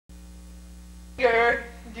linger?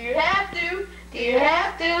 Do you have to? Do you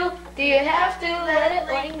have to? Do you have to let it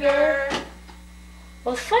linger?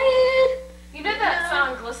 Well, say it. You know that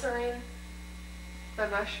song Glycerine by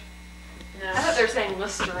Bush? No. I thought they were saying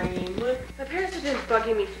Listerine. My parents have been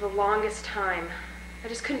bugging me for the longest time. I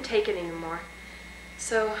just couldn't take it anymore.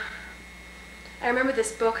 So, I remember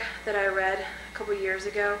this book that I read a couple years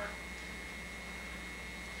ago.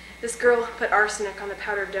 This girl put arsenic on the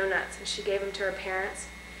powdered donuts and she gave them to her parents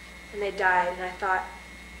and they died, and I thought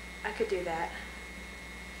I could do that.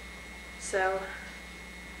 So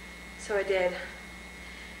I did.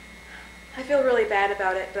 I feel really bad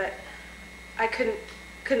about it, but I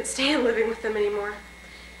couldn't stand living with them anymore.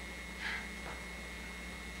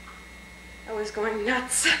 I was going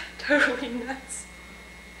nuts, totally nuts.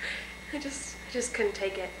 I just couldn't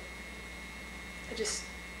take it. I just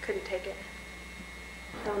couldn't take it.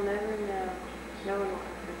 They'll never know. No one will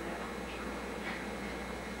ever know.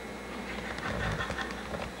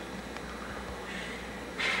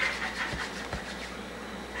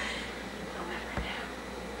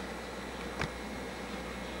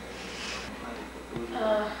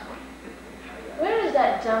 Where is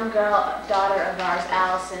that dumb girl, daughter of ours,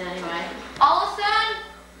 Allison, anyway? Allison?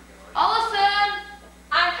 Allison?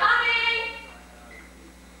 I'm coming!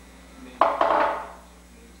 I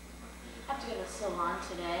have to go to the salon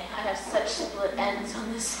today. I have such split ends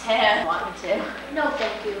on this hair. Want me to? No,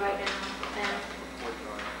 thank you, right now.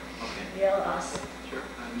 Real awesome.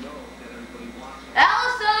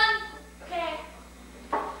 Allison! Okay.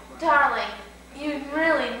 Darling, you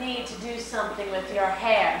really need to do something with your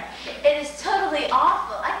hair. It is totally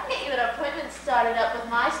awful. I can get you an appointment started up with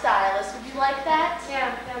my stylist. Would you like that?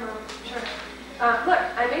 Yeah, Mom, sure. Look,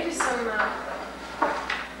 I made you some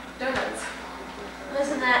donuts.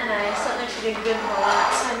 Isn't that nice? Something she did good for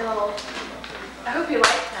once. I know. I hope you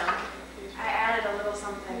like them. I added a little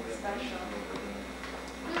something special.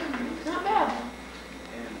 Not bad.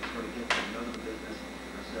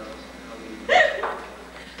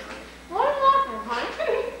 What are you laughing,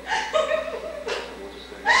 honey?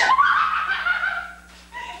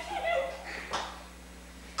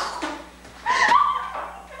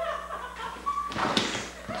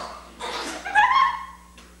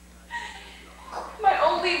 My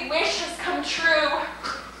only wish has come true.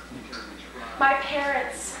 My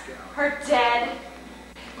parents are dead.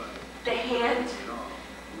 The hand.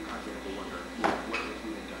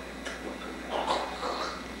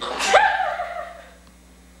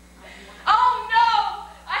 Oh no!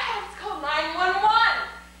 I have to call 911.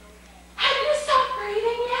 Have you stopped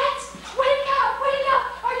breathing yet? Wake up! Wake up!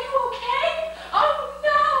 Are you okay? Oh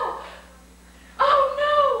no! Oh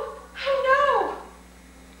no! Oh no!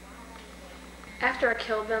 After I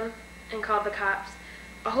killed them and called the cops,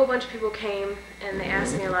 a whole bunch of people came and they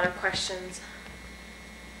asked me a lot of questions.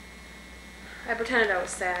 I pretended I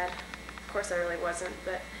was sad. Of course I really wasn't,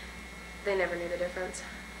 but they never knew the difference.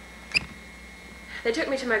 They took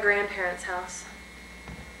me to my grandparents' house.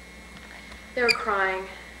 They were crying,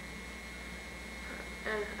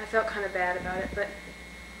 and I felt kind of bad about it, but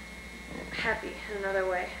happy in another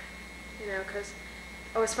way, you know, because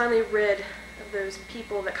I was finally rid of those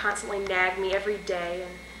people that constantly nagged me every day,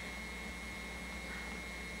 and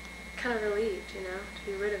kind of relieved, you know,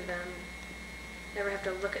 to be rid of them. Never have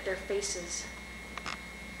to look at their faces.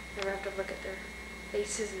 Never have to look at their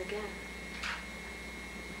faces again.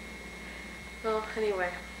 Well, anyway,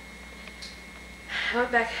 I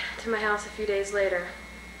went back to my house a few days later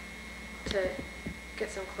to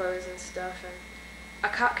get some clothes and stuff, and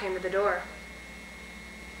a cop came to the door.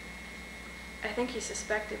 I think he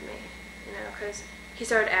suspected me, you know, because he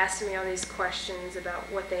started asking me all these questions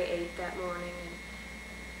about what they ate that morning, and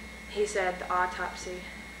he said the autopsy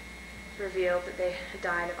revealed that they had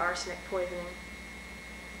died of arsenic poisoning.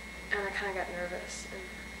 And I kind of got nervous, and